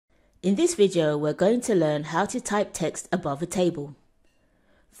In this video, we're going to learn how to type text above a table.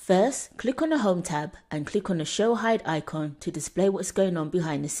 First, click on the Home tab and click on the Show Hide icon to display what's going on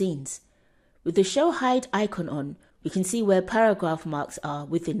behind the scenes. With the Show Hide icon on, we can see where paragraph marks are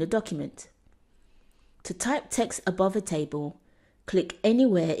within the document. To type text above a table, click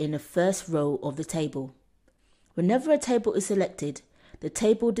anywhere in the first row of the table. Whenever a table is selected, the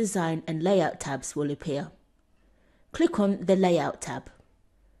Table Design and Layout tabs will appear. Click on the Layout tab.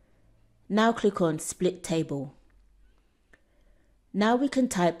 Now click on Split Table. Now we can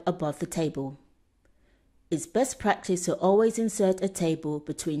type above the table. It's best practice to always insert a table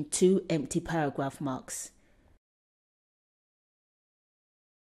between two empty paragraph marks.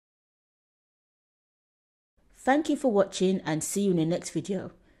 Thank you for watching and see you in the next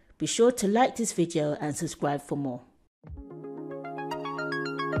video. Be sure to like this video and subscribe for more.